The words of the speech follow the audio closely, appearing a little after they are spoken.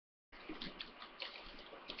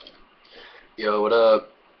Yo, what up?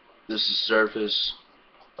 This is Surface.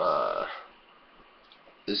 Uh,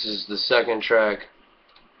 this is the second track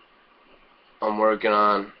I'm working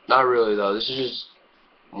on. Not really though. This is just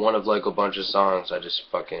one of like a bunch of songs I just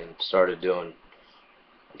fucking started doing.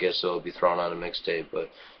 I guess it'll be thrown on a mixtape. But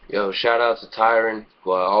yo, shout out to Tyron,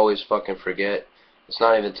 who I always fucking forget. It's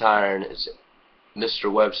not even Tyron. It's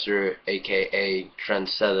Mr. Webster, aka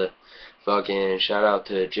Trendsetter. Fucking shout out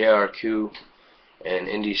to JRQ and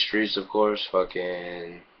Indie Streets, of course.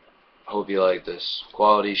 Fucking hope you like this.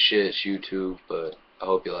 Quality shit, it's YouTube, but I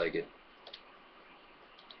hope you like it.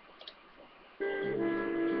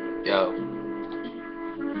 Yo,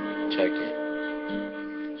 check it.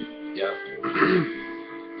 Yo.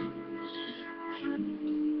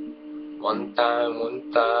 one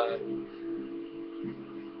time.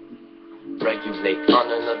 Regulate on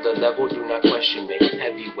another level, do not question me.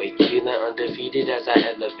 Heavyweight, feeling undefeated as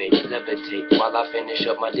I elevate, levitate while I finish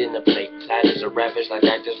up my dinner plate. Platters are ravaged like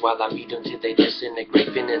actors while I feed them till they disintegrate.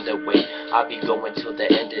 Finning the way, I'll be going till the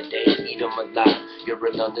end of the day. Eat them alive, you're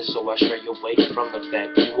redundant, so I stray away from the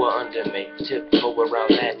fact you were under me. Tiptoe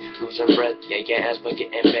around that, losing breath. Yeah, your asthma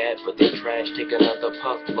getting bad, but they trash. Take another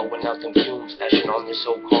puff, blowing out them fumes. Flashing on this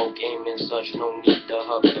so-called game and such, no need to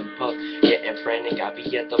huff and puff. Getting frantic, I be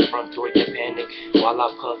at the front door, you panic while I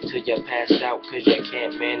puff till you passed out, cause you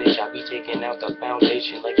can't manage. I be taking out the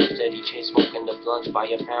foundation like a steady chain, smoking the blunts by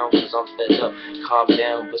a pound, cause I'm fed up. Calm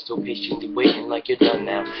down, but still patiently waiting like you're done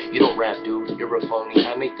now. You don't rap, dude, you're a phony.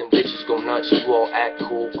 I make them bitches go nuts, you all act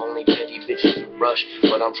cool, only petty bitches you rush.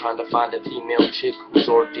 But I'm trying to find a female chick whose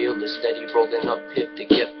ordeal is steady rolling up pip to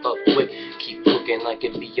get fucked quick. Keep cooking like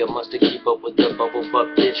it be a must to keep up with the bubble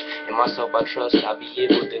butt bitch. And myself I trust I'll be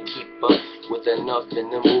able to keep up with enough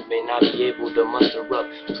in the movement, I'll be able to muster up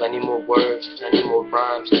plenty more words, plenty more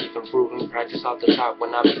rhymes, keep improving, practice off the top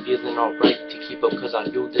when I be feeling alright to keep up, cause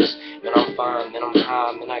I do this, man I'm fine, man I'm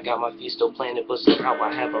high, man I got my feet still planted, but somehow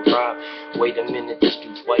I have arrived. Wait a minute, this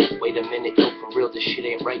dude's white, wait a minute, yo for real, this shit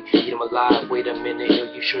ain't right, eat him alive, wait a minute,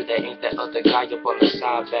 yo you sure that ain't that other guy up on the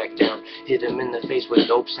side, back down, hit him in the face with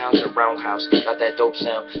dope sounds and roundhouse, got that dope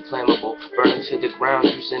sound, flammable, burning to the ground,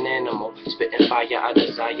 using animal, spitting fire, I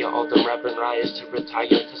desire all the rapping riots to retire,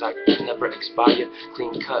 cause I can never expire.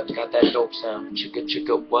 Clean cut, got that dope sound. Chicka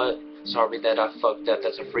chicka what? Sorry that I fucked that,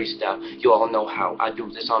 that's a freestyle. You all know how I do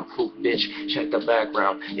this on proof, bitch. Check the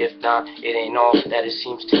background. If not, it ain't all that it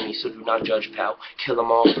seems to me, so do not judge, pal. Kill 'em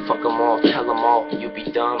all, fuck 'em all, tell 'em all. You be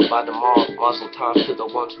done by them all. Muzzle toss to the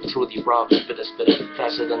ones who truly rob. Spitter,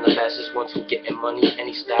 faster than the fastest ones who getting money.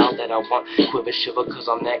 Any style that I want. Quiver, shiver, cause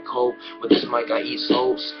I'm that cold. With this mic, I eat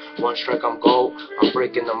souls. One strike, I'm gold. I'm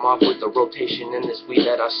breaking them off with the rotation in this weed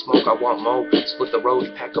that I smoke. I want more. Split the roads,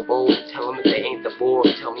 pack a bowl. Tell them if they ain't the bore.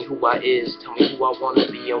 Tell me who I is. Tell me who I wanna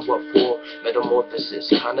be and what for. Metamorphosis,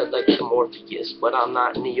 kinda like the Morpheus, but I'm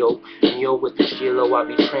not Neo. Neo with the Shiloh, I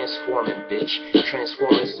be transforming, bitch.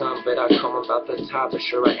 Transforming some, but I come about the top. But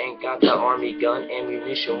sure, I ain't got the army gun,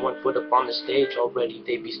 ammunition. 1 foot up on the stage already.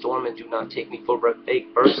 They be storming. Do not take me for a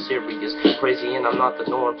fake verse. Serious, crazy, and I'm not the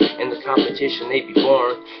norm. In the competition, they be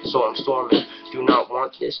born, so I'm storming. Do not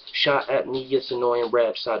want this shot at me. It's annoying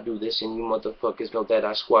raps. I do this, and you motherfuckers know that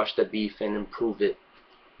I squash the beef and improve it.